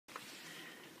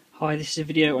Hi, this is a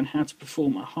video on how to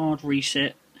perform a hard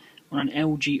reset on an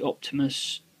LG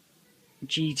Optimus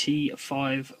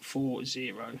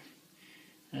GT-540.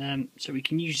 So we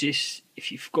can use this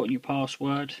if you've forgotten your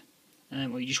password,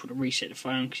 or you just want to reset the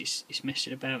phone because it's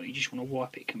messing about, you just want to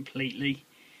wipe it completely.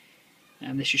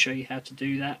 This will show you how to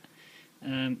do that.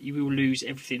 You will lose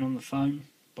everything on the phone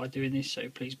by doing this, so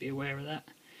please be aware of that.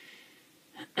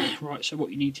 Right, so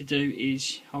what you need to do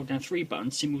is hold down 3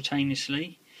 buttons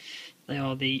simultaneously. They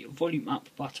are the volume up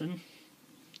button,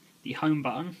 the home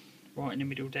button right in the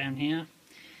middle down here,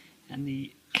 and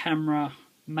the camera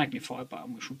magnify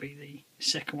button, which will be the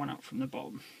second one up from the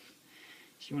bottom.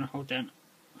 So you want to hold down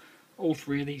all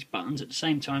 3 of these buttons at the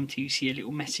same time till you see a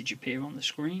little message appear on the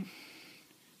screen. So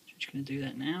I'm just going to do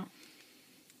that now.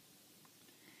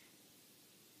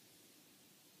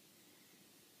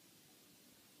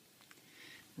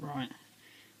 Right,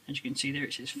 as you can see there,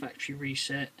 it says factory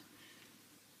reset.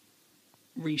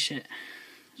 It's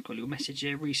got a little message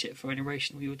there: reset phone,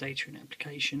 erasing all your data and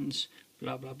applications,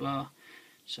 blah blah blah.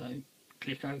 So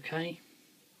click OK.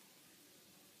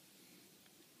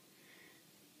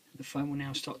 The phone will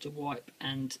now start to wipe,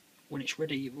 and when it's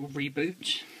ready it will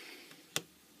reboot.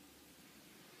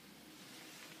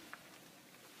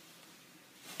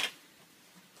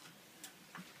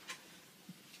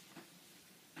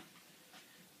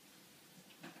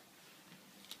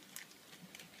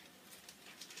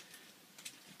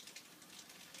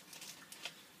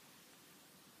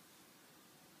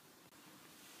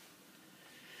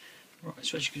 Right,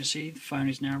 so as you can see, the phone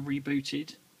is now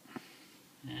rebooted,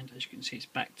 and as you can see, it's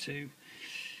back to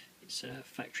its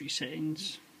factory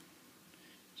settings.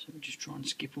 So we'll just try and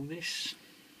skip all this.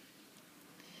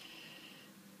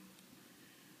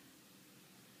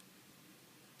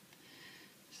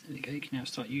 So there we go, you can now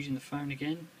start using the phone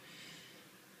again.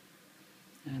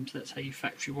 So that's how you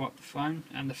factory wipe the phone,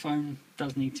 and the phone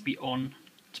does need to be on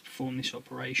to perform this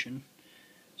operation,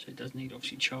 so it does need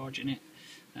obviously charging it.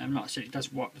 Like I said, it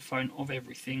does wipe the phone of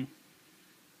everything,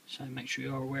 so make sure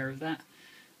you are aware of that.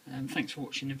 Thanks for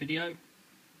watching the video.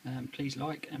 Please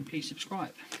like and please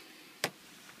subscribe.